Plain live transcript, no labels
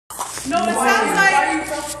No, it sounds like. Why you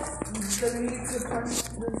the need to punch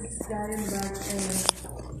this guy in the back and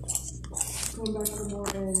come back for more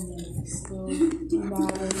and still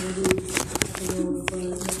mad and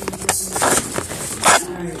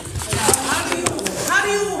How do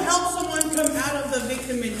you help someone come out of the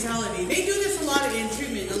victim mentality? They do this a lot in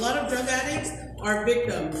treatment. A lot of drug addicts are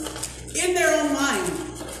victims in their own mind.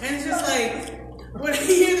 And it's just like, when I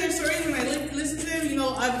hear their stories, when I listen to them,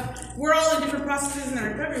 we're all in different processes in our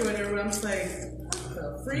recovery, whatever, but I'm just like,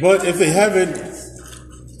 but if they haven't,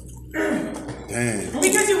 damn.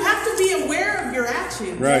 Because you have to be aware of your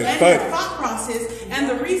actions, right, and your thought process and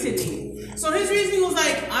the reasoning. So his reasoning was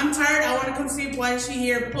like, I'm tired, I want to come sleep, why is she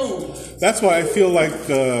here? Boom. That's why I feel like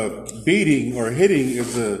beating or hitting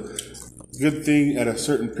is a good thing at a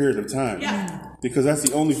certain period of time. Yeah. Because that's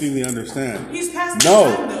the only thing they understand. He's past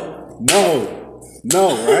that time, though.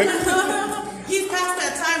 No, right? He's past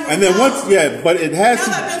that time. And then but it has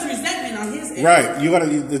now to. That builds resentment on his end. Right,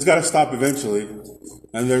 it's got to stop eventually.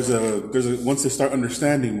 And there's a once they start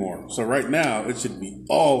understanding more. So right now it should be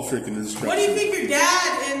all freaking instruction. What do you think your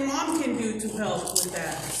dad and mom can do to help with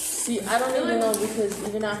that? See, I don't even know, because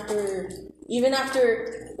even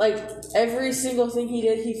after like every single thing he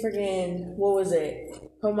did, he freaking, what was it?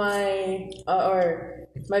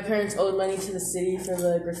 My parents owed money to the city for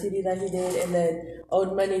the graffiti that he did, and then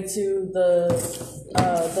owed money to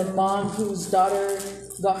the mom whose daughter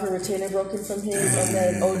got her retainer broken from him, and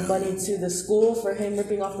then owed money to the school for him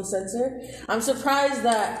ripping off the sensor. I'm surprised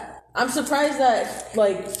that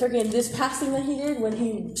like freaking this past thing that he did when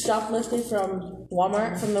he shoplifted from the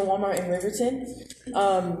Walmart in Riverton,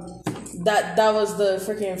 that was the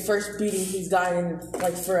freaking first beating he's gotten in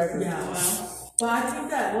like forever. Yeah, wow. But I think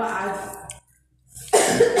that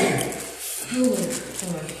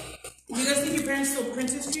you guys think your parents still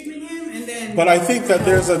princess treatment him, and then? But I think that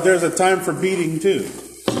there's a time for beating too.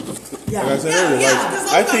 Yeah. Like I said earlier,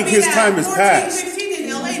 I think his time is 14, past. 15 in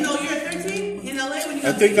LA. No, you're 13 in LA when you.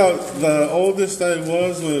 I think the oldest I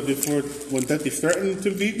was before when Tati threatened to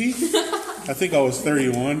beat me. I think I was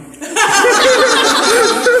 31.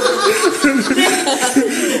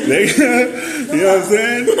 You know what I'm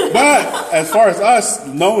saying? But as far as us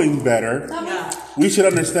knowing better, we should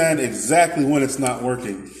understand exactly when it's not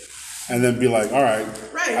working, and then be like, all right,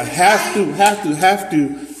 I have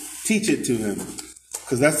to teach it to him,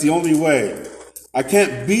 because that's the only way. I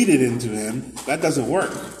can't beat it into him. That doesn't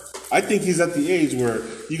work. I think he's at the age where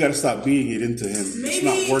you got to stop beating it into him. It's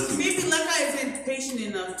not working. Maybe Leka isn't patient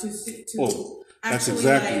enough to that's actually,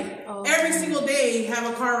 exactly. Every single day have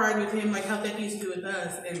a car ride with him, like how Tati used to do with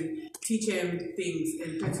us, and teach him things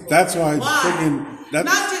and principles. That's why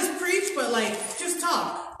not just preach, but like just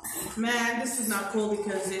talk. Man, this is not cool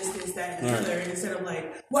because this, that, and the other. And instead of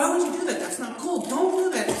like, why would you do that? That's not cool. Don't do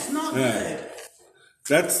that. It's not good.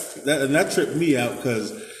 And that tripped me out,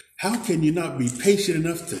 because how can you not be patient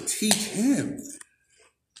enough to teach him?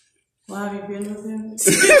 Well, have you been with him?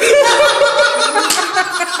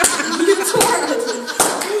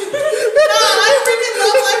 No, I freaking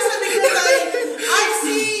love Lexa because I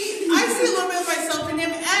see a little bit of myself in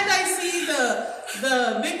him, and I see the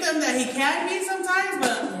victim that he can be sometimes,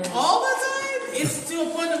 but all the time it's to a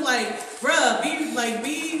point of like, bruh,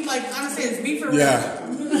 be like honestly, it's be for real. Yeah,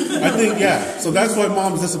 I think so that's why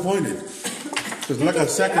mom's disappointed, because Leka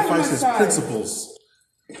sacrificed his principles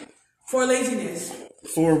for laziness.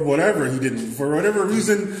 For whatever he didn't, for whatever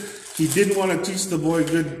reason, he didn't want to teach the boy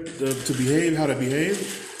to behave, how to behave.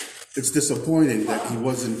 It's disappointing that he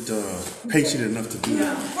wasn't patient enough to do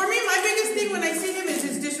that. For me, my biggest thing when I see him is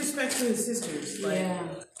his disrespect to his sisters. Like,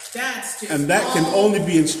 that's just and that can only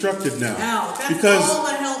be instructed now, because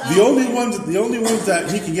the only ones that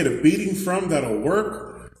he can get a beating from that'll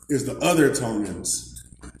work is the other Tongans.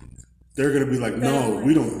 They're gonna be like, no,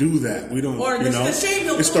 we don't do that. We don't, or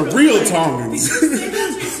it's the real Tongans. What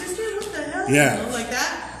the hell? Yeah, like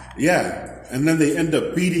that. Yeah, and then they end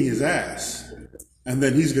up beating his ass, and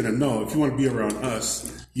then he's gonna know, if you want to be around us,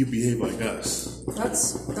 you behave like us.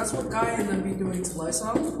 That's what Guy and them be doing to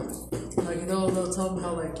Lysol. Like they'll tell him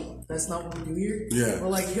how like that's not what we do here. Yeah. Or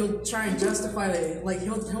like he'll try and justify it. Like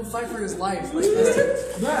he'll fight for his life. Like just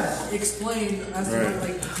to explain as to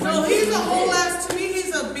like. No, he's a whole ass. To me,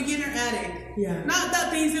 he's a beginner addict. Yeah. Not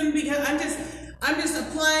that reason, because I'm just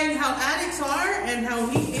applying how addicts are and how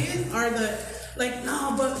he is are the like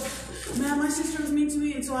no, but man, my sister was mean to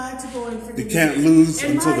me, and so I had to go and forgive. They can't lose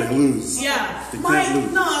until they lose. Yeah. They can't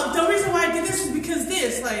lose. No, the reason why I did this is because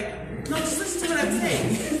this. Like, no, just listen to what I'm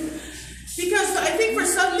saying. Because I think for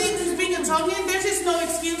some things, as being a Tongan, there's just no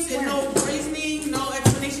excuse and no reasoning, no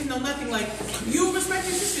explanation, no nothing. Like, you respect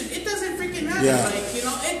your sister. It doesn't freaking matter. Yeah. Like, you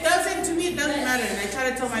know, it doesn't, to me, it doesn't matter. And I try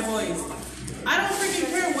to tell my boys, I don't freaking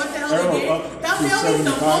care what the hell they did. They'll be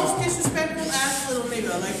the most disrespectful ass little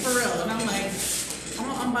nigga, like for real. And I'm like,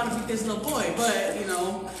 I'm about to beat this little boy, but you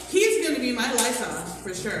know, he's gonna be my lifeline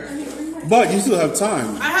for sure. But you still have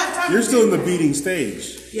time. I have time. You're still in the beating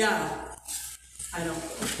stage. Yeah, I don't.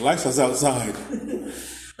 Lyson's outside.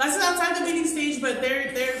 Lyson's outside the beating stage, but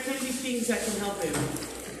there can be things that can help him.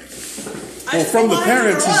 Well, from the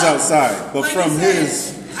parents, he's outside, but like from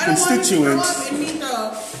his constituents. I don't want him to grow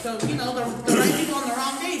up and meet the right people on the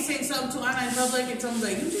wrong day, saying something to Anna in public, and someone's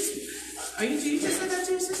like, you just said that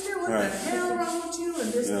to your sister? What the hell wrong with you?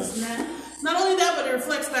 And this and that. Not only that, but it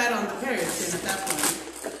reflects bad on the parents then at that point.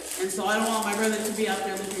 And so I don't want my brother to be out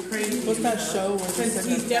there looking crazy. What's that show? Because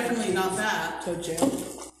he's definitely not that. Go jail.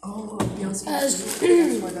 Oh, Beyonce.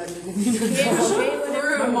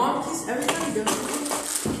 My mom, every time he does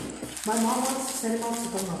something, my mom wants to send him off to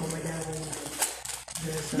phone call, but my dad won't.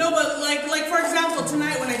 No, but like for example,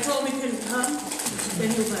 tonight when I told him he couldn't come, then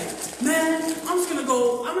he was like, man, I'm just gonna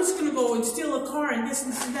go and steal a car and this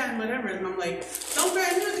and that and whatever. And I'm like, don't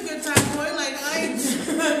threaten me with a good time, boy. Like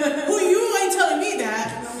who you ain't telling me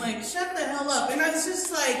that? And I'm like, shut the hell up. And I was just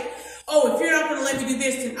like, oh, if you're not gonna let me do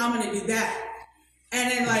this, then I'm gonna do that. And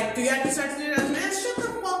then like, do you have to start to do that? Man, shut the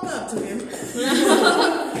fuck up to him.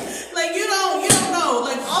 Like you don't know.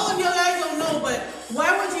 Like all of you guys don't know, but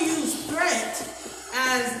why would you use threat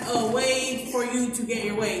as a way for you to get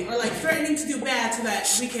your way, or like threatening to do bad so that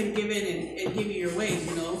we can give in and give you your ways,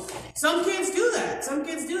 you know? Some kids do that.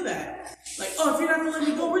 Like, oh, if you're not gonna let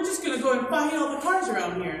me go, we're just gonna go and buy all the cars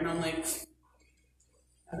around here. And I'm like,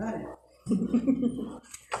 I got it.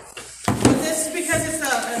 But this is because it's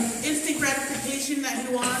an instant gratification that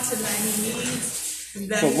he wants and that he needs.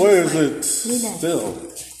 But what is it still?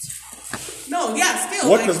 No, yeah, still.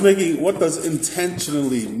 What does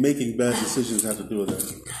intentionally making bad decisions have to do with it?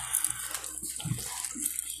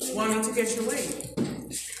 Wanting to get your way.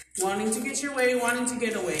 Wanting to get your way, wanting to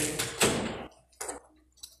get away.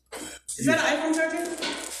 Is that an iPhone charger?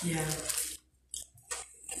 Yeah.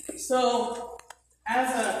 So, as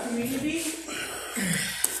a community,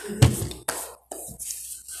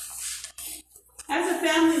 as a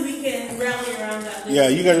family, we can rally around that. Yeah,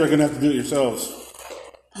 you guys are going to have to do it yourselves.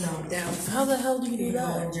 No, down. How the hell do you do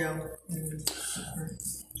that? In jail.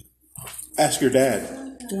 Ask your dad.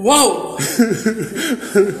 Whoa! He's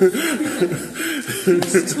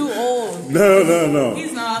too old. No.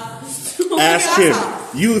 He's not. Ask him.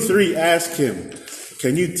 You three, ask him.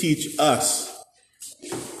 Can you teach us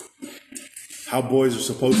how boys are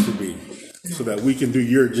supposed to be so that we can do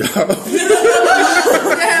your job?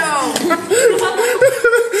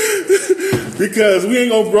 Because we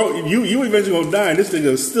ain't gonna you eventually gonna die and this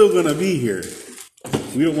nigga is still gonna be here.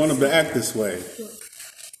 We don't want him to act this way.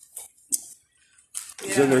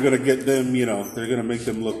 Yeah. So they're gonna get them, they're gonna make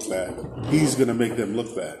them look bad. He's gonna make them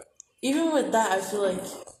look bad. Even with that, I feel like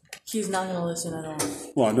he's not gonna listen at all.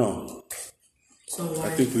 Well, no. So why? I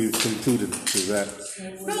think we've concluded to that.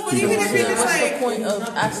 No, but even if it's What's like, the point of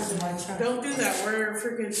asking? don't do that. We're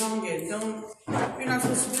freaking Tongan. You're not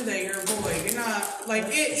supposed to do that. You're a boy. You're not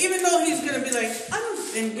even though he's gonna be like,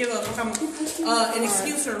 and give an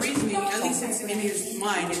excuse or reasoning. At least it's in his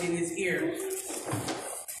mind and in his ear.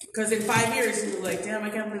 Because in 5 years he'll be like, damn, I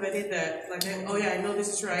can't believe I did that. Like, oh yeah, I know this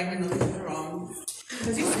is right. I know this is wrong.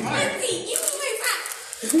 Because he's smart.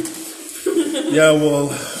 Yeah,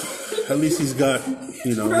 well, at least he's got,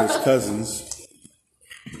 his cousins.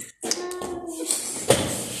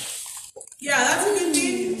 Yeah, that's a good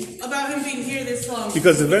thing about him being here this long.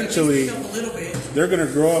 Because eventually, they're going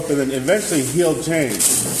to grow up and then eventually he'll change.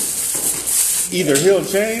 Either he'll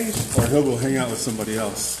change or he'll go hang out with somebody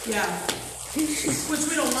else. Yeah. Which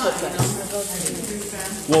we don't mind,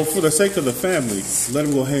 Well, for the sake of the family, let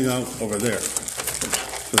him go hang out over there.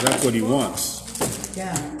 Because that's what he wants.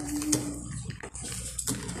 Yeah.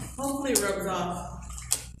 Hopefully it rubs off.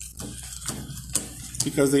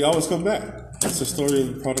 Because they always come back. That's the story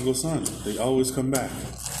of the prodigal son. They always come back.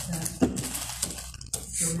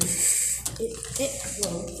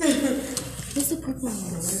 What's the purple one?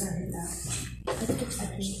 Where did I hit that? I think it's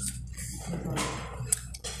actually.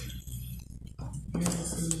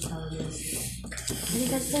 What do you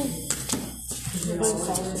guys think?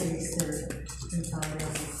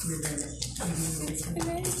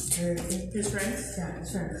 His friends? Yeah, his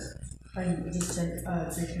friends. I just said,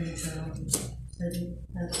 taking each other.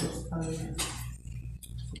 That's just probably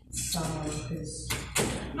his.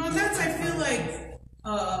 No, that's, I feel like,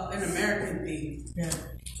 an American thing. Yeah.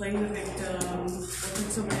 To playing the victim, working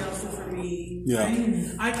somebody else for me. Yeah.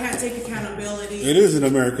 I can't take accountability. It is an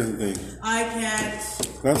American thing. I can't.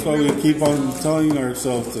 That's why we keep on telling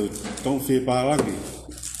ourselves to don't feel palagi.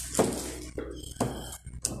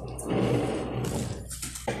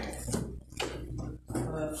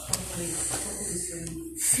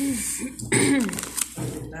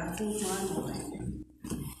 That holds my mind.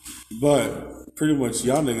 But pretty much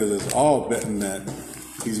y'all niggas is all betting that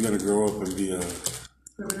he's gonna grow up and be a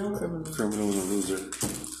criminal and a loser.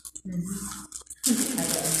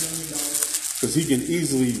 Because he can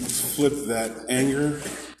easily flip that anger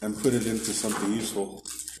and put it into something useful.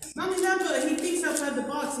 Not only that, but he thinks outside the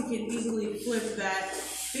box. He can easily flip that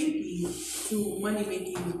thinking to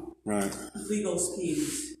money-making legal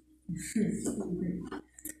schemes.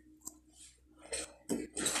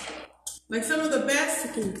 Like some of the best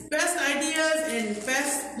ideas and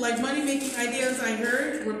best like money-making ideas I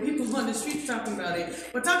heard were people on the streets talking about it,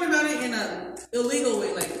 but talking about it in an illegal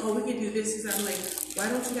way. Like, oh, we can do this. I'm like, why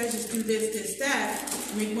don't you guys just do this, that,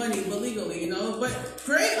 make money, but legally, you know? But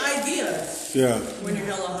great ideas. Yeah. When you're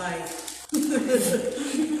hella high.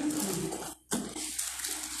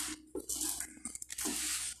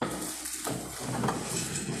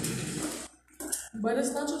 But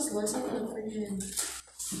it's not just like freaking.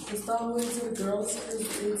 It's not only to the girls,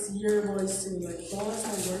 it's your boys too. Like, Paul has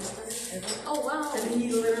my worst friend ever. Oh, wow. And he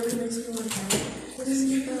literally makes me want to cry. What does he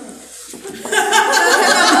get up?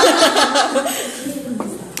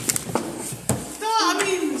 No, I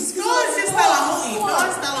mean, Scott is just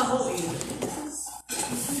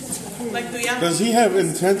Like, does he have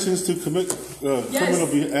intentions to commit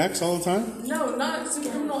criminal acts all the time? No, not to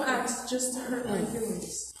criminal acts, just to hurt my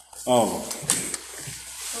feelings. Oh.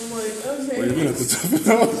 I'm like, okay. Well, you're gonna have to tough it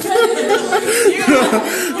up. You're gonna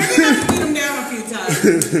have to beat him down a few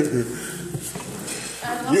times.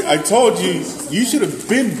 I told you, you should have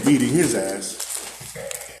been beating his ass.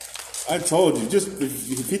 I told you, just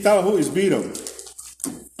if he thought who is beat him.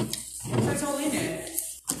 I told Lena.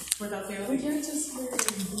 Without the other. We can't just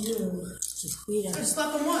beat him. Just beat him. Just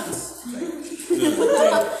slap him once.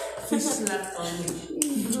 He slapped on me.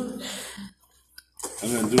 And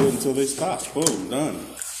then do it until they stop. Boom, done.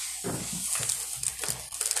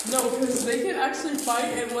 No, because they can actually fight,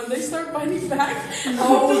 and when they start fighting back, They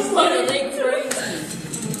crazy.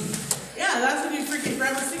 Yeah, that's when you freaking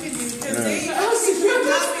grab a stick and do because they actually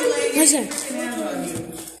lay Listen. freaking hands on you.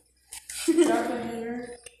 Got the hanger?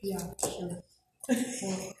 Yeah, sure.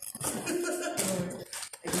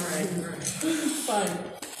 Fine.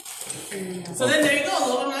 So then there you go,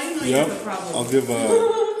 Lola. Now you know you have a problem.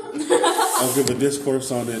 I'll give a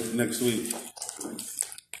discourse on it next week.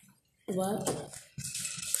 What?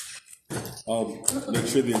 I'll make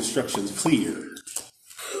sure the instruction's clear.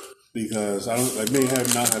 Because I may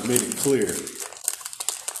not have made it clear.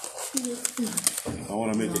 I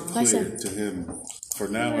want to make it clear to him for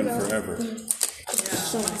now and forever. Yeah.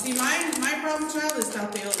 See, my problem child is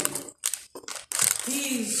Tateoli.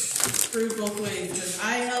 He's screwed both ways because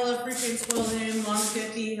I hella freaking spoil him, Mom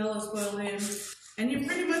Detti hella spoil him, and you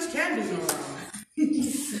pretty much can't do no wrong.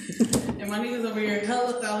 And my niggas over here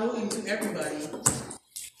hella Tateoli to everybody.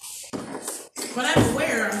 But I'm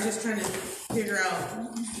aware, I'm just trying to figure out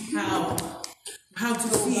how to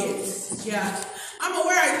see it. Yeah. I'm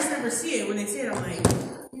aware, I just never see it. When they say it, I'm like,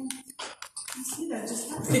 I see that just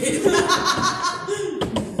happened.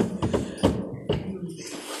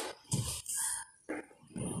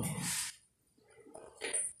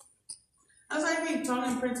 As I think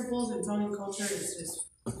Tongan principles and Tongan culture is just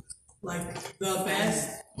like the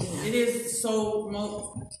best. It is so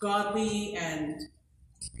godly and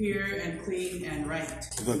pure and clean and right.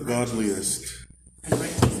 The godliest. And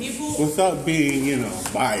righteous people. Without being,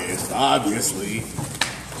 biased, obviously.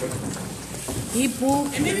 People.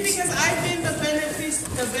 And maybe because I've been the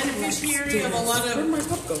beneficiary of a lot of,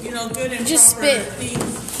 good and Just proper spit.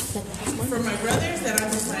 things from my brothers that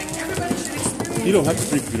I'm just like, everybody should experience. You don't have to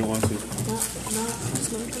drink if you don't want to.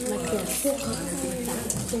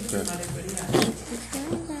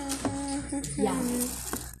 Yeah.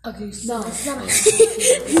 Okay, no. I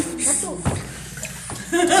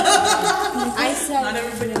said. Not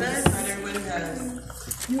everybody does. Not everybody does.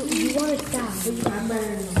 You want it down, but you got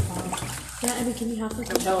better than the fall. Yeah, Abby, can you have like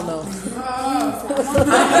a Hell no.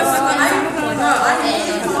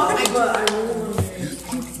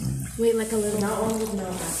 Wait, like a little. Not one with no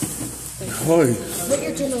Hoy. But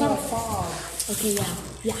you're just not a fall. Okay,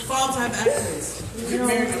 yeah. Falls have access.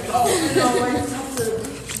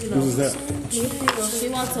 Who's that? She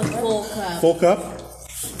wants a full cup. Full cup? I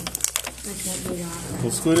can't do that.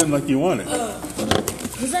 Well, squid in like you want it.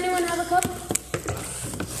 Does anyone have a cup?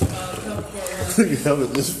 You held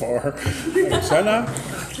it this far. Shana?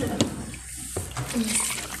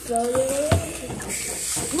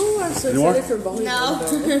 Oh, I'm so You excited for volleyball. No.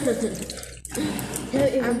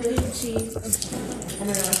 I'm peachy.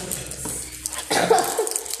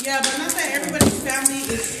 Yeah, but not that everybody's family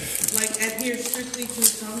is like adheres strictly to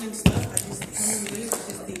tongue and stuff. I just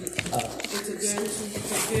think it's a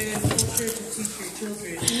good culture to teach your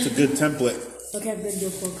children. It's a good template. Okay, I'm gonna do a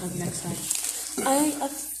full cup next time.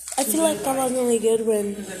 I feel like I'm really good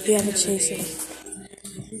when we have a chaser.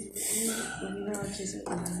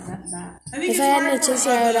 If I had a chaser,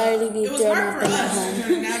 I would already be thrown out of us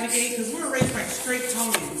to navigate because we were raised by straight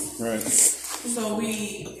Tongans. Right. So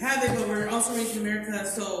we have it, but we're also raised in America.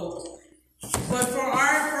 So, but for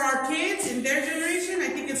our kids in their generation, I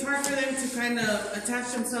think it's hard for them to kind of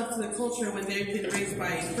attach themselves to the culture when they've been raised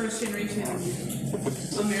by first generation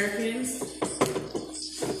Americans.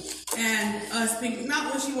 And us being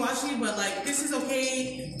not wishy-washy, but like, this is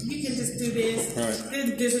okay, you can just do this.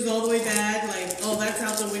 Right. This is all the way bad, like, oh, that's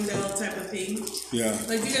out the window type of thing. Yeah.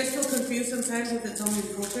 Like, do you guys feel confused sometimes with the Tongan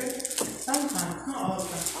culture? Sometimes, not all the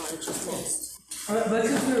time. But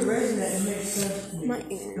since we were raised in that, it makes sense to me. My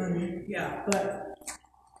You know what I mean? Yeah. But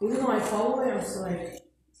even though I follow it, I'm still like,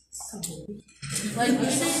 Like, you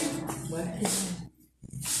see, what?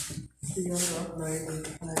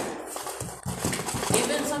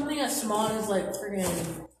 even something as small as like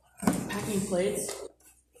friggin' packing plates.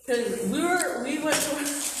 Cause we went to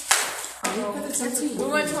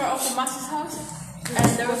our Uncle Mas's house,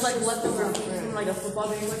 and there was like leftover food from like a football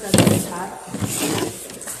game that they just had.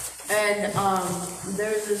 And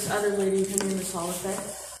there was this other lady coming in the hall with it,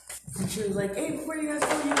 and she was like, "Hey, before you guys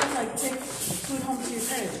go, you guys like take food home to your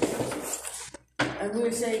parents." And we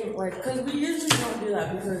were saying like, cause we usually don't do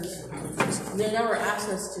that because they never asked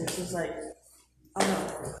us to. So it's like, I don't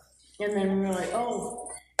know. And then we were like, oh,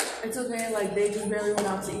 it's okay, like, they just barely went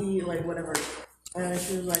out to eat, like, whatever. And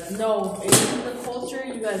she was like, no, it's in the culture,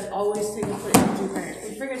 you guys always take a plate home to your parents.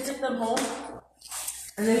 We freaking took them home,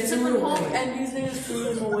 and then took them home, and these niggas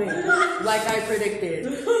threw them away. Like I predicted.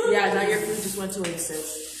 Yeah, now your food just went to waste,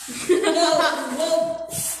 sis. Well,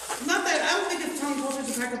 not that, I don't think it's Tongan culture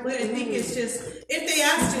to pack a plate, I think it's just, if they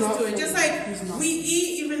ask us to it, just like, we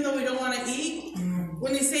eat even though we don't want to eat.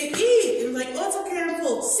 When they say eat, it's like, oh, it's okay, I'm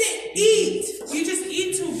full. Sit, eat. You just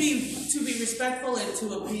eat to be respectful and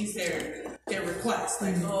to appease their request.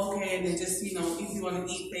 Like, oh, okay, and then just, you know, if you want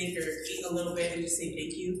to eat, thank or eat a little bit and just say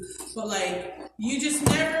thank you. But like, you just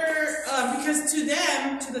never, because to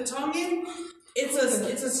them, to the Tongan, it's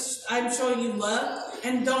a I'm showing you love,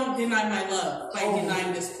 and don't deny my love by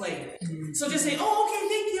denying this plate. So just say, oh, okay,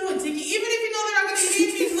 thank you, and take it. Even if you know they're not going to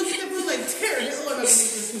eat it, look at the food like, Tara, this is what I'm going to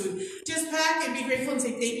eat this food. Just pack and be grateful and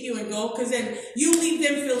say thank you and go, because then you leave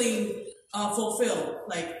them feeling fulfilled.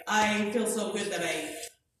 Like, I feel so good that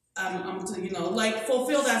I'm you know, like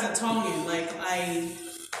fulfilled as a Tongan. Like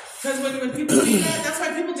because when people do that, that's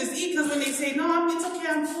why people just eat. Because when they say no, it's okay,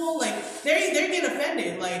 I'm full. Like they get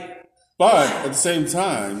offended. Like, but why? at the same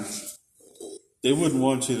time, they wouldn't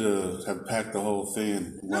want you to have packed the whole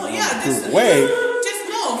thing. No, yeah, just no.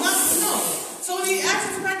 So when they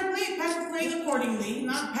ask you to pack a plate accordingly,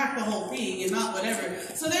 not pack the whole thing and not whatever.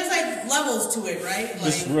 So there's like levels to it, right?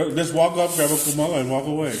 Like, just walk up, grab a kumala, and walk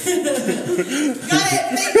away. Got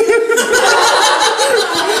it.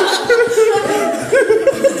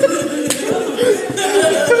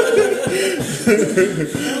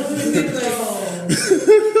 Thank you.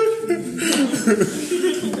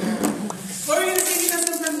 What are you gonna say? You got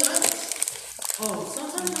sometimes what? Oh,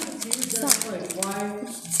 sometimes I'm confused as to like why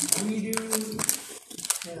we do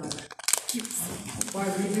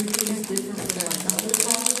things different from like other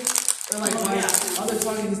Tongans, or like why other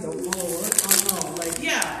Tongans don't follow us. I don't know, like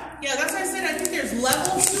Yeah, that's why I said I think there's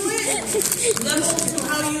levels to it. Levels to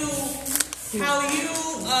how you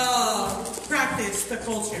practice the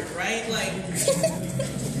culture, right? Like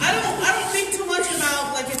I don't think too much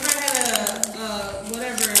about like if I had a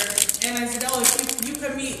whatever and I said, oh, if you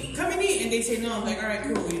come and eat, and they say no, I'm like, all right,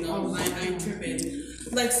 cool, you know, I ain't tripping.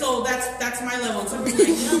 Like, so that's my level. And some people are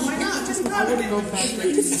like, no, why not? Just grab it and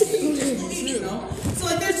eat, you know? So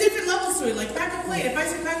like there's different levels to it. Like pack a plate. If I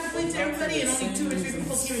say pack a plate to everybody and only 2 or 3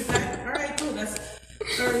 people give it back, all right, cool. That's,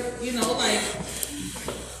 or you know, like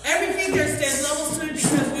everything there's levels to it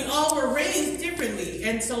because we all were raised differently,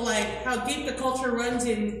 and so like how deep the culture runs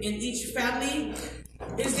in each family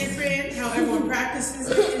is different. How everyone practices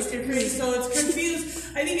it is different. So it's confused.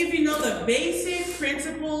 I think if you know the basic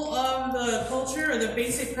principle of the culture or the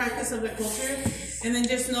basic practice of the culture, and then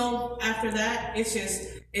just know after that,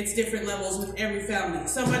 it's different levels with every family.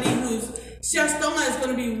 Somebody who's Shastoma is going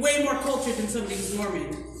to be way more cultured than somebody who's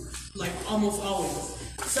Mormon. like almost always.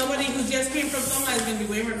 Somebody who just came from somewhere is going to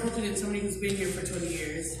be way more cultured than somebody who's been here for 20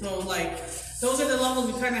 years. So like, those are the levels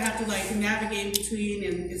we kind of have to like navigate between,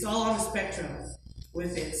 and it's all on the spectrum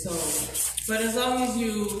with it. So, but as long as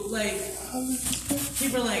you like,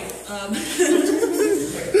 people are like,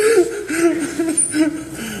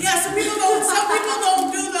 yeah, some people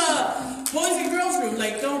don't do the boys and girls room.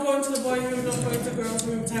 Like, don't go into the boys room, don't go into the girls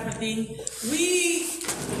room type of thing. We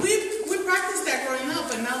practiced that growing up,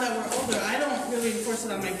 but now that we're older, I don't really enforce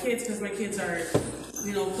it on my kids because my kids are,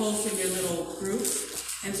 you know, close in their little groups,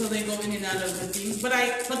 and so they go in and out of the things. But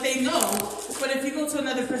they know. But if you go to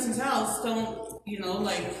another person's house, don't, you know,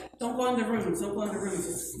 like, don't go in the rooms. Don't go in the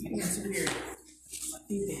rooms. It's weird.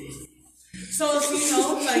 So, you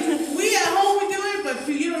know, like, we at home, we do it, but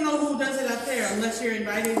you don't know who does it out there unless you're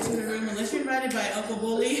invited to the room, unless you're invited by Uncle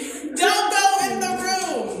Bully. Don't go in the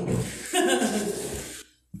room!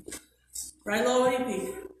 Right, Lo, what do you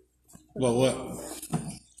think? Well, what?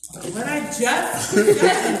 What I just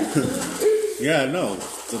said. Yeah, no.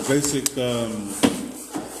 The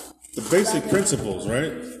basic principles,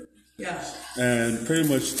 right? Yeah. And pretty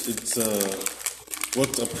much it's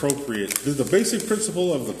what's appropriate. The basic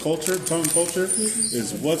principle of the culture, tongue culture,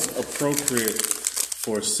 is what's appropriate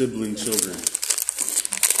for sibling children.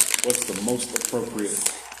 What's the most appropriate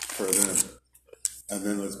for them? And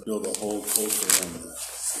then let's build a whole culture around that.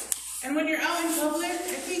 And when you're out in public, I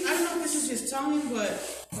don't know if this is just tongue,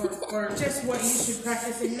 or just what you should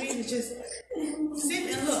practice and read, is just sit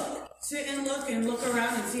and look. Sit and look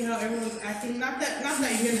around and see how everyone's acting. Not that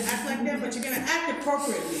you're gonna act like that, but you're gonna act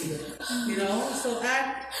appropriately. You know? So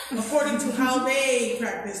act according to how they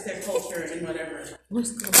practice their culture and whatever.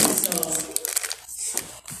 So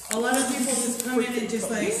a lot of people just come in and just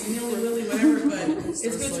like nilly-willy, whatever, but it's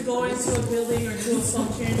good to go into a building or do a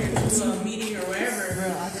function or do a meeting or wherever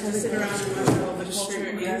and just sit around and learn how the culture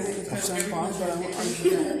is. Because everyone's and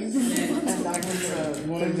that was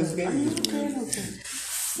one of this game.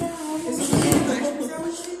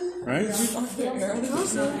 Right?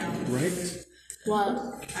 Right? What?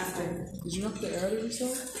 after. Did you knock the air out of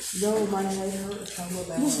yourself? No, my head hurts so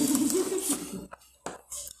bad.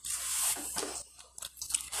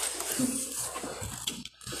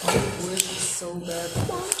 So bad.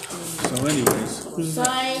 So anyways, who's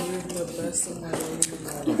Sorry. The best thing I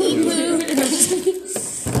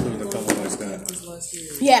a couple like that? last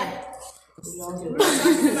year. Yeah.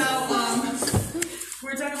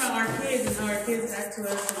 We're talking about our kids and how our kids act to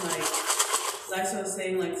us, and like I was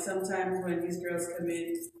saying, like sometimes when these girls come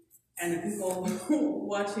in and the people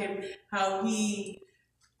watch him, how he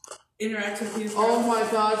interacts with his girls. Oh my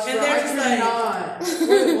gosh, and bro, they're I just cannot.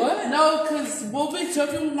 Wait, what? No, because we'll be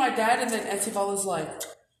joking with my dad, and then Etival's like,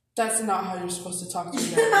 that's not how you're supposed to talk to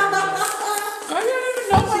your dad. I don't even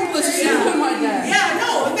know how to listen to my dad. Yeah,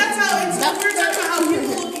 no, and that's how it's. We're talking about how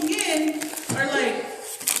people looking in are like,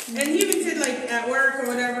 and he even said like at work or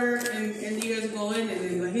whatever, and you guys go in, and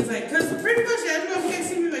then like, he's like, because pretty much everyone can't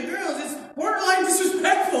see me like girls, it's borderline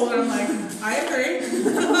disrespectful, and I'm like, I agree.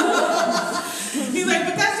 He's like,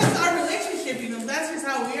 but that's just our relationship, you know, that's just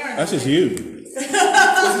how we are. That's just you.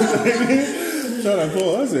 Trying to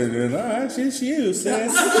pull us in, and that's just you,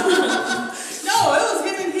 sis. No, it was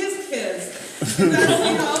him and his kids. You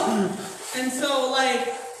know? And so,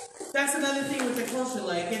 like, that's another thing with the culture.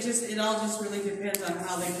 Like, it all just really depends on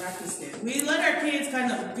how they practice it. We let our kids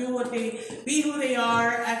kind of do what be who they are,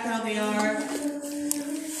 act how they are.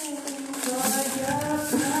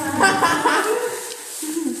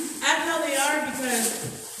 Act how they are, because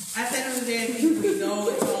at the end of the day, I think we know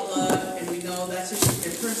it's all love, and we know that's just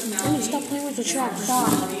their personality. Stop playing with the trap. Stop.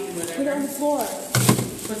 Put it on the floor.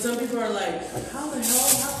 But some people are like, how the hell?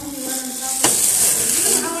 How can you let them talk like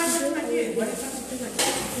that? How I touch my kid? Why do you talk to kids like that?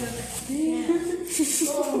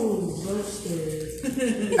 Oh, busted.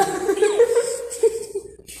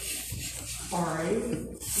 Alright.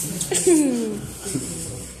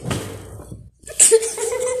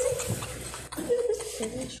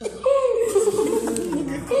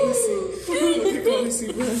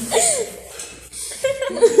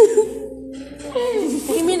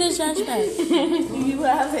 Give me the trash bag. You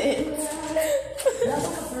have it. That's not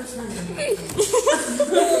the first time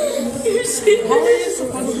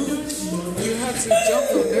you had to jump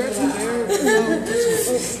from there to there.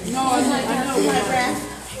 No, I know. My breath.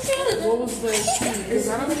 What was the key? Is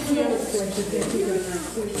that a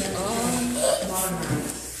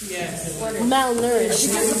Yes. Malnourished.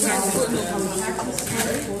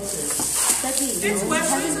 It's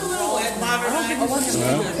Wesley's a little wet,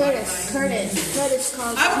 Curtis.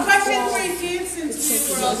 I have a question for you kids since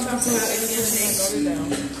we're all talking about anything.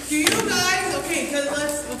 Do you guys, let me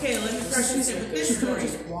first you with this story.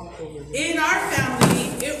 In our family,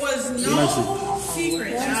 it was no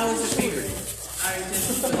secret that I was a favorite.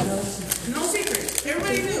 No secret.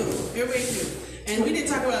 Everybody knew. And we didn't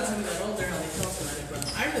talk about something that older, how they talked about it, but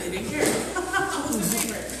I really didn't care. I was a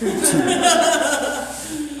favorite.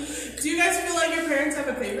 Do you guys feel like your parents have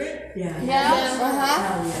a favorite? Yeah.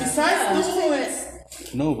 Besides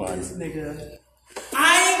Nobody. Nigga.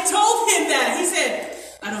 I told him that. He said,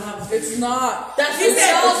 I don't have a favorite. It's not. He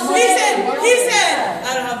said,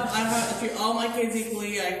 I treat all my kids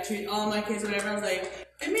equally. I treat all my kids whatever. I was like,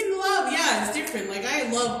 I mean, love, yeah, it's different. Like, I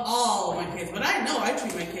love all of my kids, but I know I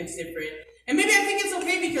treat my kids different. And maybe I think it's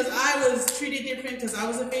okay because I was treated different because I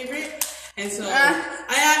was a favorite. And so I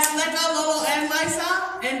asked Leka, Lolo, and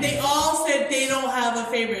Lisa, and they all said they don't have a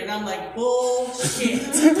favorite. And I'm like,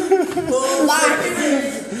 bullshit.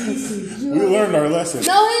 We learned our lesson.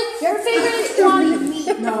 No, your favorite is Johnny.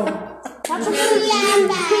 No. We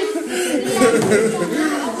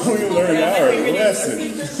learned our lesson.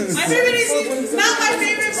 My favorite is not my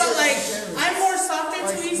favorite, but like I'm more soft and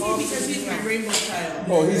Tweezy because he's my rainbow child.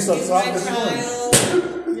 Oh, he's so soft my as well. child.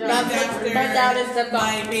 After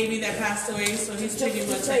my baby that passed away, so he's pretty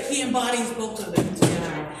much like he embodies both of them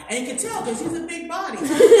together, and you can tell because he's a big body.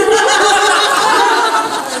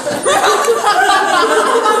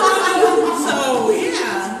 So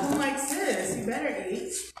yeah, I'm like, sis, you better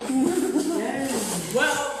eat.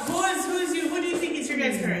 Well, who do you think is your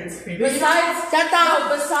guys' parents' favorite? Besides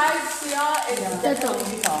Sia, it's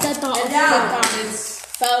definitely Utah.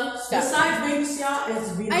 Besides Baby Sia, it's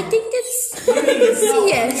Vito. I think it's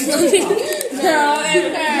yes. No,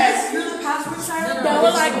 Yes, you're the password child. No,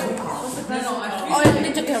 we're like, Oh,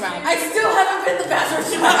 they took it around. I still haven't been the bastard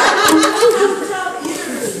child.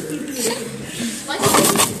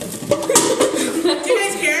 Do you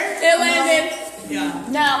guys care? It landed. Yeah.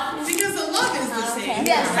 No. Because the love is the same.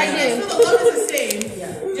 Yes, I do. So the love is the same.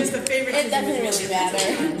 Just the favorite. It doesn't really matter.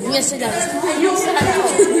 Yes, it does.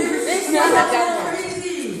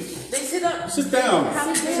 They sit up. Sit down.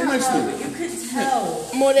 Sit next to me. You can tell.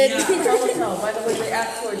 More than By the way they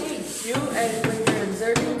act towards you, and when you're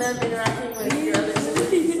observing them interacting with your other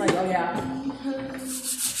siblings, it's like, oh yeah.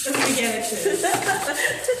 Let me get it, sis.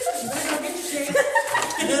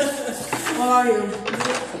 How are you?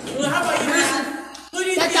 Well, how about you, man? Who do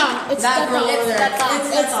you think? It's that girl over there. It's that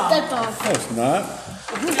dog. No, it's not.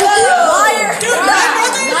 Liar. Dude,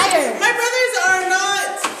 Liar. my brothers are not.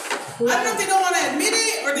 I don't know if they don't want to admit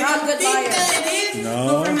it or they don't think that it is.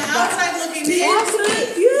 No. But from the outside looking in, yeah.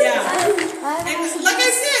 And like I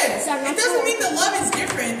said, it doesn't mean the love is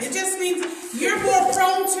different. It just means you're more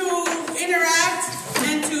prone to interact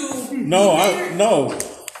and to No.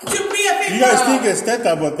 to be a favorite. You guys think it's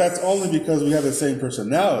Teta, but that's only because we have the same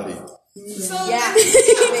personality. So then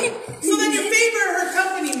you favor her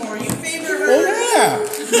company more. You favor her. Oh yeah.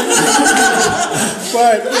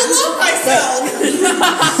 But I love myself.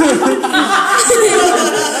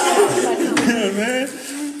 you know, man.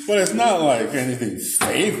 But it's not like anything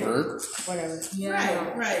favored.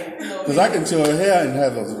 Right. No, Because I can chill here and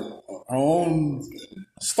have our own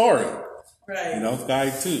story. right. You know, guy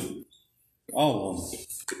too. All of them.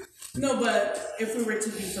 No, but if we were to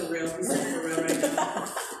be for real right now.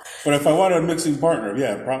 But if I wanted a mixing partner,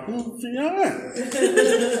 yeah, probably. Yeah.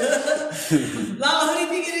 Lala, who do you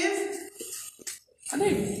think it is? I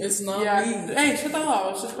think It's not yeah. me. Hey, shut the hell up.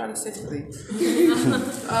 I was just about to say something.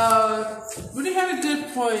 Really had a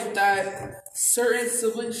good point that certain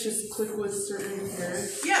siblings just click with certain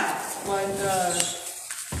parents. Yeah. Like,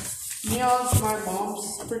 Neon's my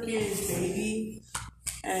mom's freaking baby.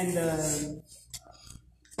 And,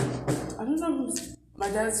 I don't know who's, my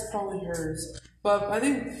dad's probably hers. But I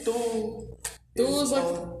think Dul is like,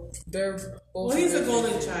 they're both. Well, he's a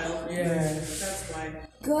golden child. Yeah. That's why.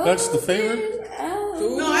 That's the favorite?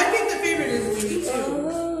 No, I think the favorite is Winnie too.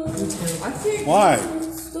 I think Why?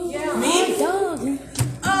 Me?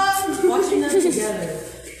 watching them together.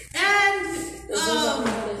 And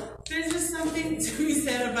there's just something to be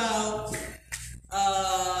said about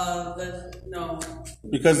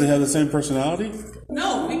Because they have the same personality?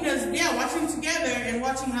 No, because watching together and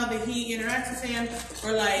watching how he interacts with him,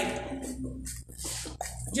 or like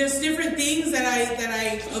just different things that I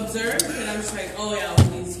observed, and I'm just like, oh yeah,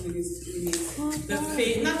 Winnie's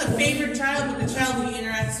not the favorite child, but the child he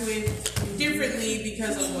interacts with differently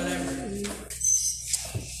because of whatever.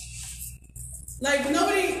 Like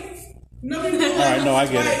nobody knew. All right, no, I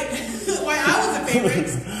get why I was a favorite.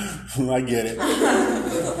 I get it.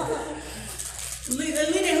 Lena,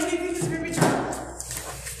 who do you think is your favorite child?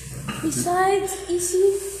 Besides Issy,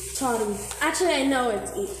 Toddy. Actually, I know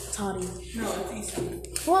it's Toddy. No, it's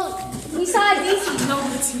Issy. Well, besides Issy. No,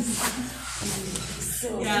 it's Issy.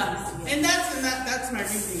 Yeah, and that's my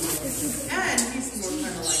reasoning. And he's more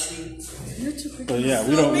kind of like me. So yeah,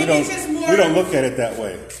 we don't look at it that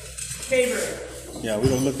way. Favorite. Yeah, we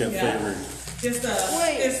don't look at favorite. Just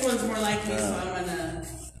this one's more like me, so I'm gonna.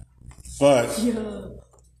 But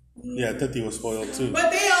yeah, Tati was spoiled too. But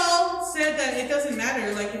they all said that it doesn't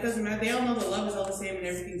matter. Like it doesn't matter. They all know the love is all the same and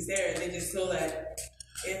everything's there. They just feel that.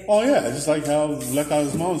 Oh yeah, just like how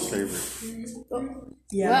Leka's mom's favorite.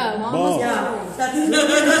 Yeah, Mom. yeah. Why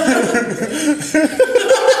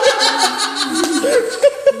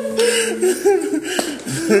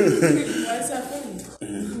is that funny?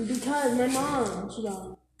 Because my mom, she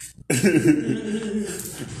got.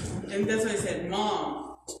 And that's why I said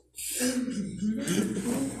mom. My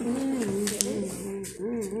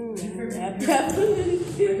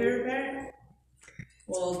favorite parent?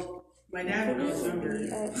 Well, my dad when I was younger.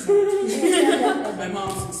 My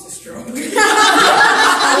mom since the stroke.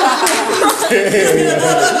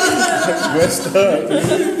 Messed up.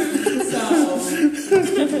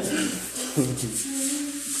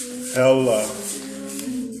 Hell,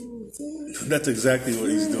 that's exactly what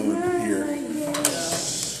he's doing here.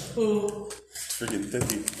 Who? Freaking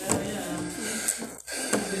Tati.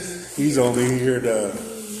 He's only here to.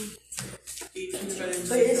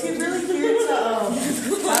 Wait, is he really here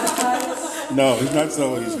to baptize? No, he's not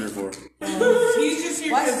saying what he's here for. He's just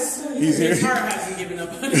here because He's here. his heart hasn't given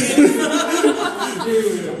up on him.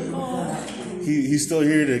 He's still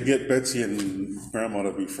here to get Betsy and Grandma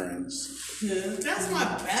to be friends. That's my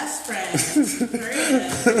best friend.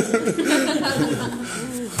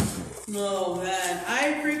 Oh man,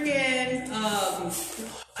 I freaking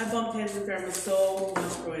I bumped heads with Grandma so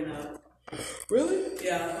much growing up. Really?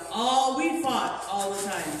 Yeah. We fought all the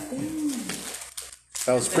time.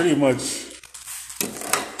 That was pretty much.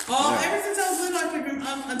 Ever since I was little, I could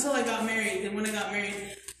until I got married. And when I got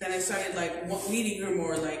married, then I started like meeting her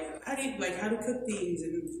more, like how to cook things,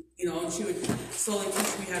 and and she would slowly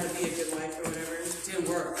teach me how to be a good wife or whatever. It didn't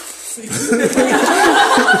work.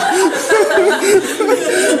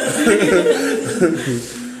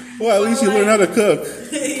 Well, at least you learn how to cook.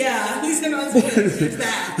 Yeah, at least I know how to cook. There's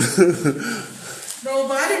that. No,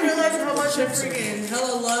 but I didn't realize how much I freaking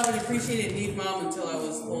hella love and appreciated Need Mom until I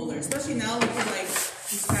was older. Especially now, looking like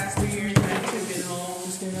these past 3 years, I haven't been home.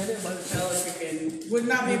 Hella freaking would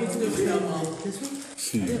not be able to do it without Mom. This week?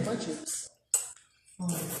 I did a bunch of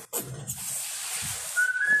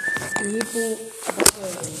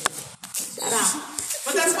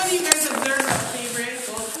But that's funny you guys observe a favorite.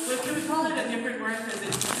 Well, can we call it a different word? Because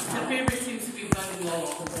the favorite seems to be bugging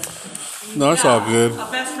low. No, it's all good. A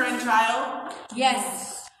best friend child.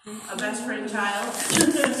 Yes. A best friend child.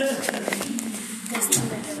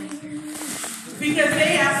 Because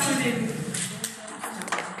they actually didn't.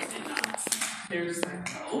 They're just like,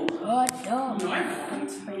 oh. Oh, no. No, I don't.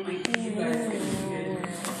 I'm like, you guys are good.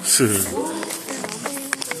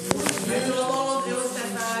 I told it was that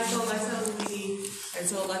I told myself me. I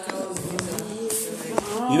told like I was.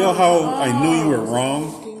 You know how I knew you were wrong?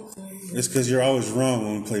 It's because you're always wrong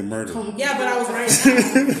when we play murder. Yeah, but I was right. I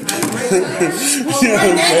was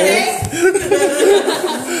right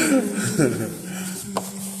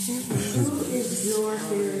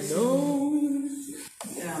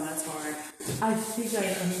Yeah, that's hard. I think I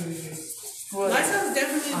know you. Liza was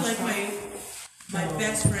definitely like my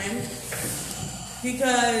best friend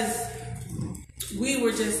because we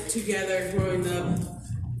were just together growing up,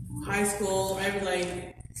 high school.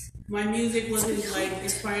 My music wasn't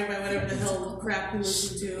inspired by whatever the hell crap we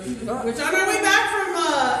listened to. Which on our way back from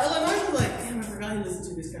Illinois, we were like, damn, I forgot he listened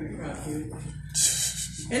to this kind of crap, dude.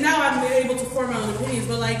 And now I'm able to form my own opinions,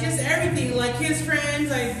 but just everything, his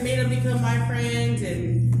friends, I made him become my friends,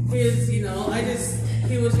 and his, he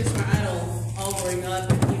was just my idol all growing up,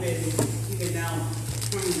 and even now.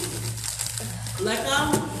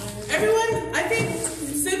 Everyone, I think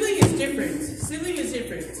sibling is different. Sibling is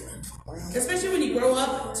different. Especially when you grow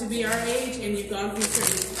up to be our age and you've gone through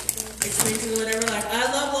certain experiences or whatever. I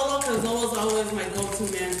love Lolo because Lolo's always my go-to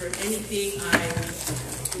man for anything I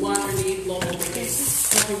want or need. Lolo will help me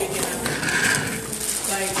make it happen.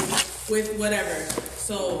 With whatever.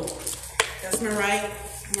 So that's my right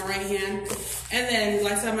hand. And then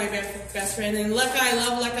like I said, my best friend. And Leka, I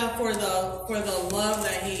love Leka for the love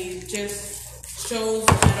that he just shows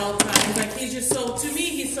at all times. He's just to me,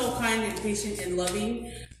 he's so kind and patient and loving.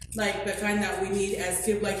 The kind that we need as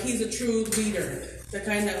he's a true leader. The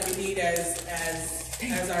kind that we need as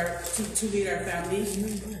as our to lead our family.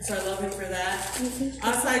 So I love him for that.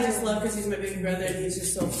 Outside, I just love because he's my big brother and he's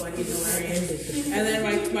just so funny and hilarious. And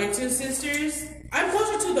then my two sisters, I'm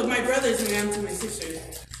closer to my brothers than I am to my sisters.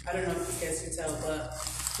 I don't know if you guys can tell, but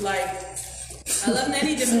like I love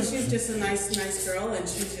Nettie just because she's just a nice girl and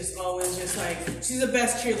she's just always just like she's the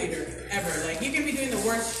best cheerleader ever. Like you can be doing the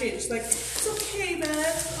worst shit. She's like, it's okay,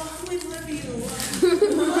 Beth. Oh, we love you.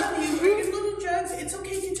 We love you. We're gonna go do drugs. It's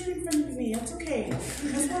okay to turn in front of me. It's okay. I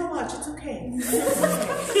just wanna watch. It's okay.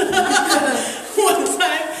 One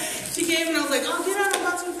time she came and I was like, oh, get out. I'm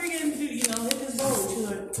about to freaking do, hit this bowl. And she's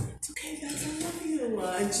like, it's okay, Beth. I love you.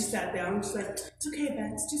 And she sat down. She's like, it's okay,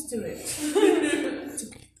 Beth. Just do it. It's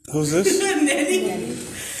okay. Who's this? Nettie.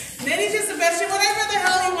 Nettie's just the best. Whatever the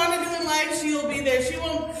hell you want to do in life, she'll be there. She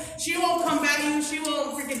won't come back you. She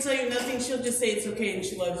won't freaking tell you nothing. She'll just say it's okay and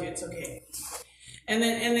she loves you. It's okay. And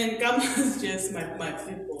then Gama's just my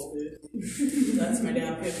pit bull, dude. That's my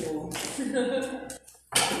damn pit bull.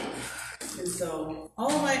 And so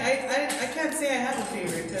all of I can't say I have a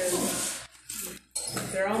favorite because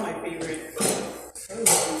they're all my favorite.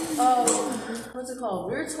 What's it called?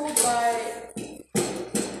 We were told by,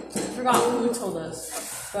 I forgot who told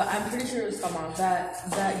us, but I'm pretty sure it was Kama, that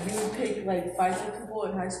you would pick like 5 people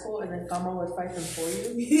in high school and then Kama would fight them for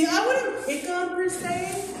you. Yeah, I wouldn't pick them per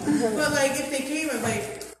se, but like if they came, I'm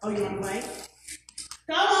like, oh, you want to fight?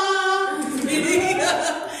 Kama!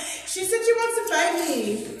 She said she wants to fight me.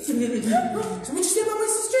 So what you say about my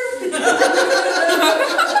sister?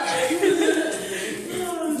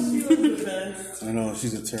 Oh, she was the best. I know,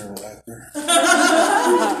 she's a terrible actor.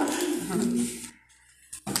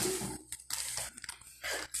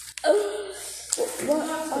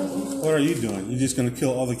 What are you doing? You just gonna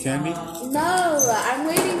kill all the candy? No, I'm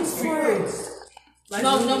waiting for.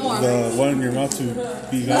 No more. The one in your mouth to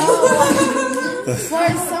be gone? For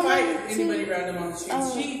someone Fight to. anybody random on the street.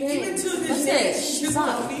 Oh, She even to this What's day, it? she just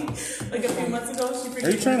told me like a few months ago. She Are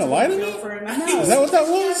you trying to lie to me? for a night. Is that what that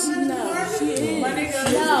was? No, she is. My nigga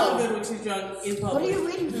is not good when she's drunk in public. What are you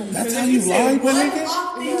waiting for? That's how you lie, my nigga?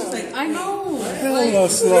 Like, I know. Hella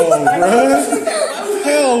slow, bruh.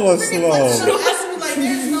 Hella slow.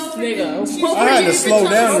 I had to slow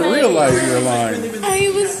down to realize you were lying. I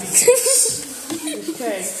was.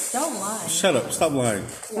 Okay, don't lie. Shut up. Stop lying.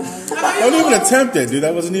 Don't even attempt it, dude.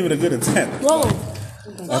 That wasn't even a good attempt. Whoa.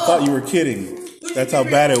 I thought you were kidding. That's how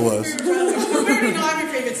bad it was. We already know I'm your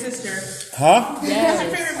favorite sister. Huh? Who's your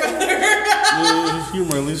favorite brother? You're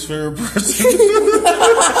my least favorite person.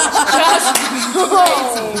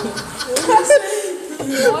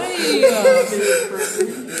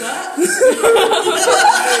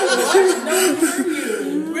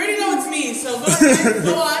 We already know it's me, so go ahead,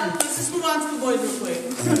 go on. Let's just move on to the boys real quick.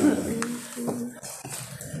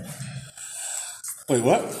 Wait,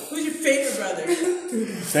 what? Who's your favorite brother?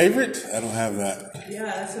 Favorite? I don't have that. Yeah,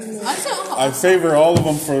 that's what I favor all of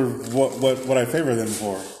them for what I favor them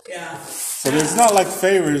for. yeah. So it's not like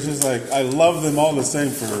favor, it's just like I love them all the same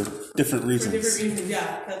for different reasons. Different reasons,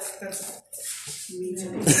 yeah. That's me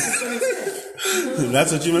too. That's what I said.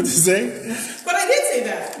 That's what you meant to say? But I did say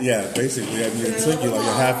that. Yeah, basically. I mean, it took you like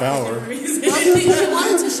a half hour. You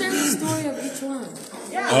wanted to share the story of each one.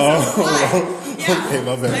 Yeah. Oh, Yeah. okay,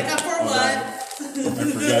 my bad. Like for what? I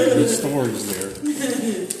forgot your stories there.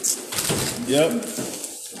 Yep.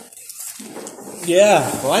 Yeah,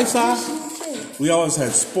 lifestyle. We always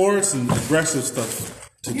had sports and aggressive stuff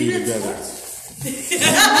to do together.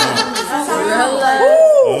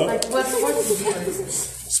 Like what sports did you play?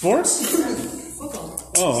 Sports?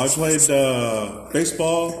 Oh, I played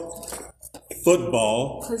baseball,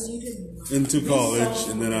 football into college,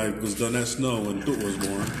 and then I was done at Snow when Toot was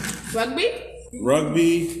born.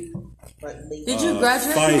 Rugby. Did you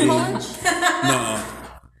graduate fighting. from college? Nuh-uh.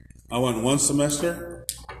 I went one semester.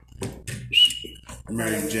 I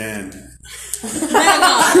married Jan.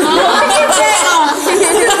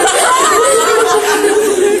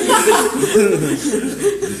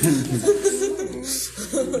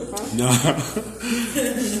 No.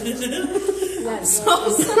 That's so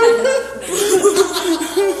sad.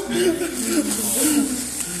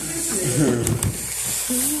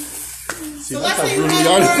 See, So that's let's how say you brutally had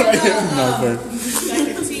honest I more am. No, but like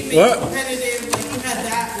a teammate, What? competitive, like you had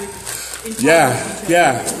that with in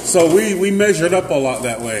yeah. So we measured up a lot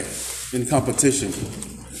that way in competition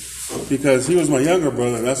because he was my younger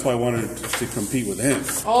brother. That's why I wanted to compete with him.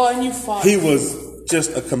 Oh, and you fought. He was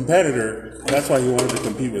just a competitor. That's why he wanted to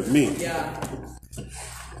compete with me. Yeah.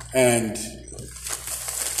 And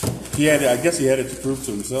he had, I guess he had it to prove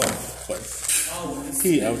to himself, but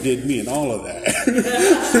he outdid me in all of that.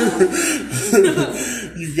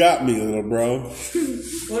 You got me, little bro.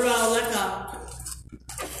 What about Aleka?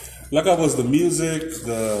 Leka was the music,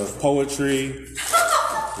 the poetry,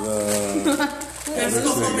 the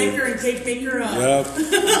cocoa maker and cake baker. Yep.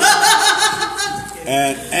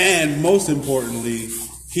 and most importantly,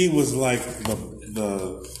 he was like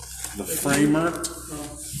the framer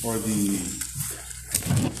or the.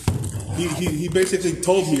 He basically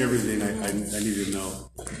told me everything I needed to know.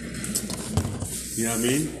 You know what I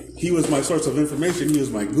mean? He was my source of information. He was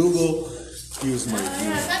my Google. He was my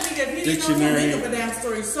dictionary. Make up a damn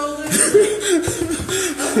story so good. Okay,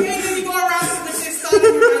 then you go around with this thought in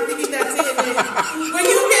your mind thinking that's it. And when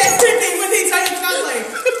you get when they tell you stuff like,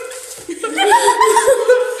 he's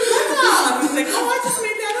like, oh, I just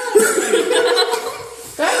made that up.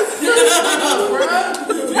 That's good, bro.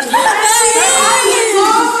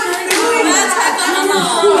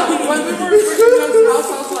 When we were in Christina's house,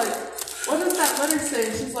 I was like, what does that letter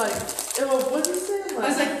say? She's like, what did it say? I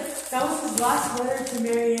was like, that was his last letter to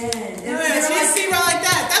Marianne. She see right like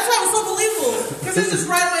that. That's why it was so believable. Because it's just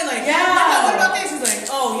right away like, what about this? She's like,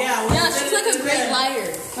 oh yeah. Yeah, she's like a great liar.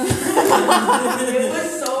 It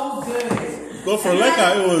was so good. Well, for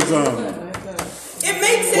Leka, it was it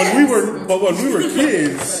makes sense. when we were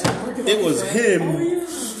kids, it was him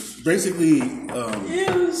basically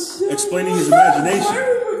explaining his imagination.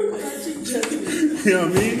 You know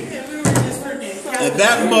what I mean? And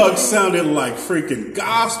that mug sounded like freaking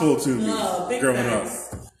gospel to me growing up.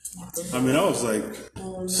 I mean, I was like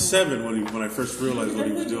 7 when I first realized what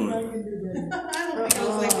he was doing. And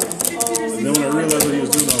then when I realized what he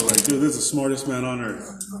was doing, I was like, dude, this is the smartest man on earth.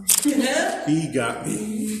 He got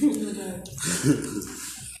me.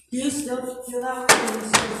 You still feel that way when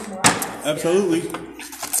you're so smart? Absolutely.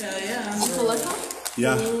 Yeah.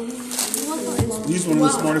 Yeah. He's one of the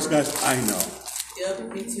smartest guys I know.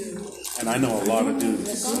 Yep, me too. And I know a lot of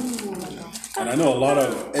dudes. And I know a lot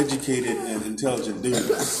of educated and intelligent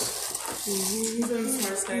dudes. He's one of the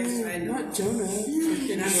smartest guys I know. Not Jonah.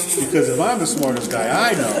 Because if I'm the smartest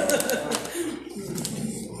guy I know,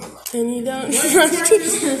 And you don't.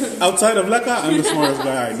 outside of Leka, I'm the smartest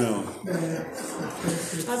guy I know.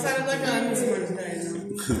 Outside of like I'm the smartest guy I know.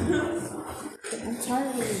 I'm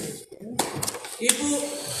tired of it. People were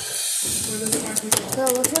the smart people.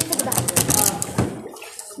 Girl, let's look for the bathroom.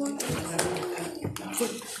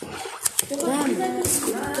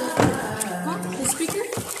 The speaker?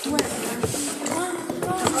 Where?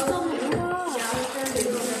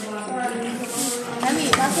 I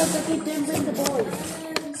mean, that's what they didn't bring the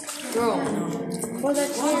boys. Girl. For the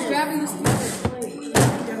chair. Grabbing the speaker.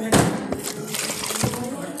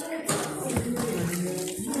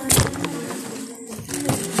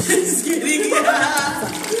 Just kidding.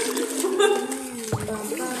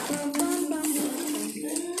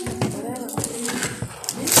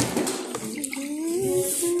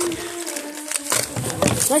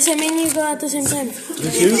 Let's say me and you go at the same time.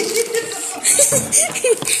 This you?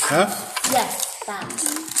 Huh? Yes, that.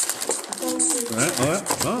 Alright, alright.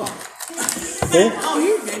 Oh. Oh,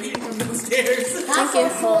 you're ready from the stairs. Thank you.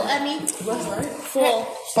 Full, Emmy. Full.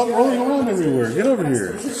 Stop rolling around everywhere. Get over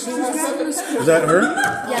here. Is that her?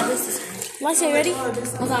 Yeah, this is her. Let's say ready? Hold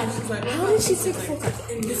on. How did she say full?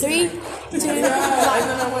 3, 2, 1. And then I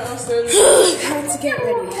went upstairs. Let's get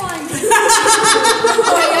ready.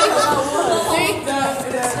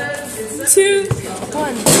 3, 2,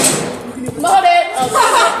 1. Load it.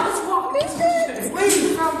 Wait,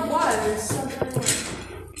 from what?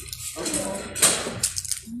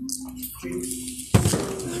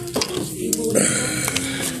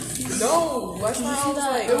 No, last time I was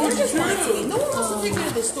like, it was just true. No one wants to take me to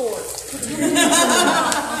the store.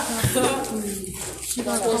 She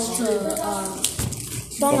got us to,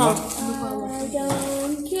 Bongo. I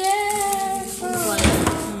don't care for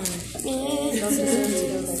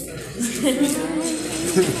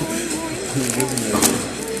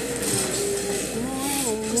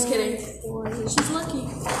Just kidding. She's lucky.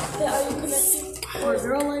 Are you connecting? Or a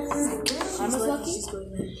girl like her? I'm as lucky.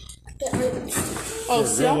 Oh, A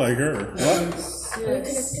girl like her. What? Are you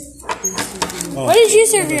connecting? What did you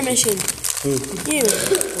serve your mission? Who? You.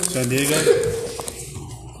 San Diego?